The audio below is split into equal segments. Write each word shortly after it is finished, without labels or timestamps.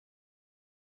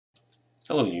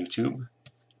Hello YouTube.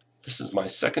 This is my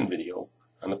second video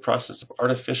on the process of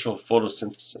artificial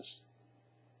photosynthesis.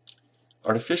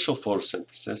 Artificial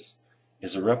photosynthesis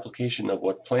is a replication of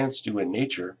what plants do in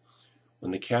nature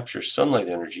when they capture sunlight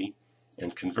energy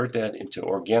and convert that into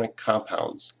organic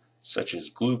compounds such as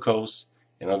glucose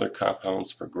and other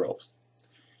compounds for growth.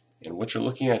 And what you're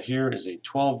looking at here is a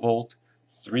 12 volt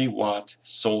 3 watt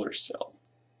solar cell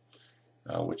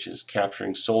which is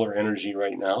capturing solar energy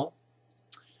right now.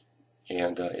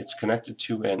 And it's connected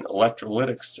to an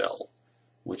electrolytic cell,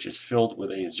 which is filled with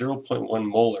a 0.1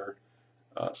 molar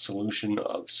solution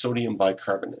of sodium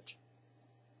bicarbonate.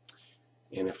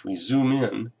 And if we zoom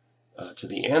in to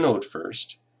the anode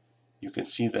first, you can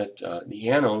see that the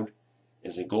anode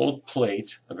is a gold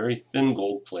plate, a very thin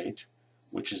gold plate,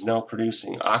 which is now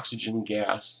producing oxygen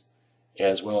gas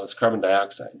as well as carbon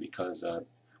dioxide because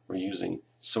we're using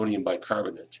sodium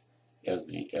bicarbonate as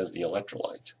the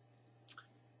electrolyte.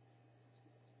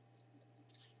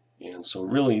 And so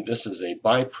really this is a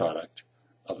byproduct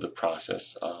of the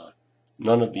process.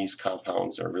 None of these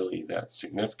compounds are really that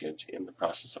significant in the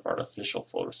process of artificial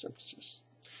photosynthesis.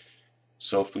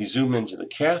 So if we zoom into the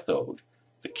cathode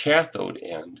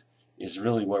end is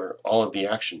really where all of the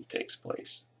action takes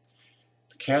place.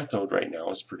 The cathode right now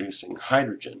is producing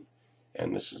hydrogen,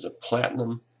 and this is a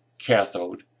platinum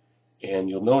cathode,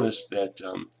 and you'll notice that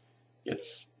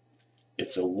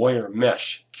it's a wire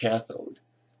mesh cathode.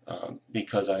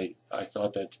 Because I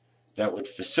thought that would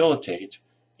facilitate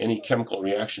any chemical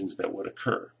reactions that would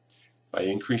occur by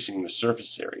increasing the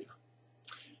surface area.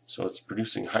 So it's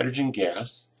producing hydrogen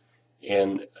gas,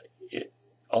 and it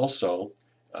also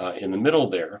in the middle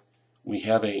there we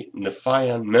have a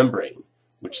Nephion membrane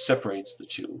which separates the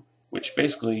two, which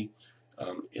basically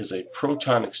is a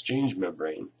proton exchange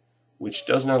membrane which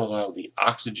does not allow the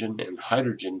oxygen and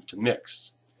hydrogen to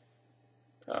mix.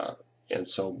 And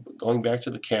so going back to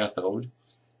the cathode,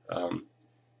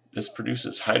 this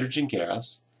produces hydrogen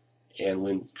gas, and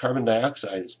when carbon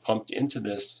dioxide is pumped into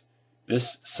this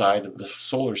side of the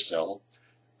solar cell,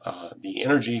 the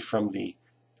energy from the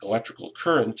electrical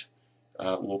current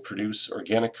will produce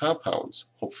organic compounds,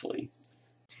 hopefully.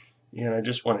 And I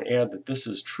just want to add that this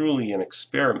is truly an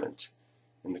experiment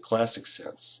in the classic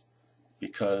sense,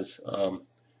 because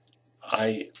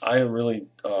I really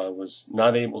was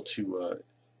not able to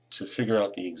figure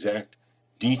out the exact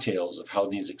details of how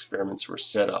these experiments were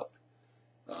set up.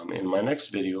 In my next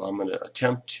video, I'm going to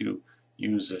attempt to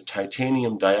use a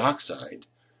titanium dioxide,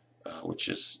 which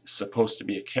is supposed to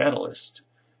be a catalyst,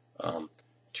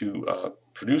 to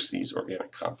produce these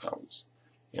organic compounds.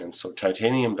 And so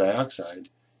titanium dioxide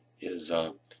is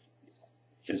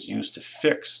used to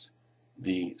fix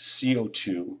the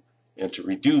CO2 and to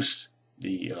reduce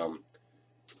the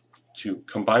to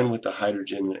combine with the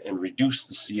hydrogen and reduce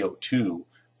the CO2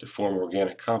 to form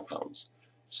organic compounds.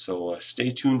 So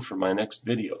stay tuned for my next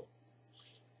video,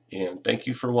 and thank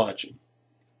you for watching.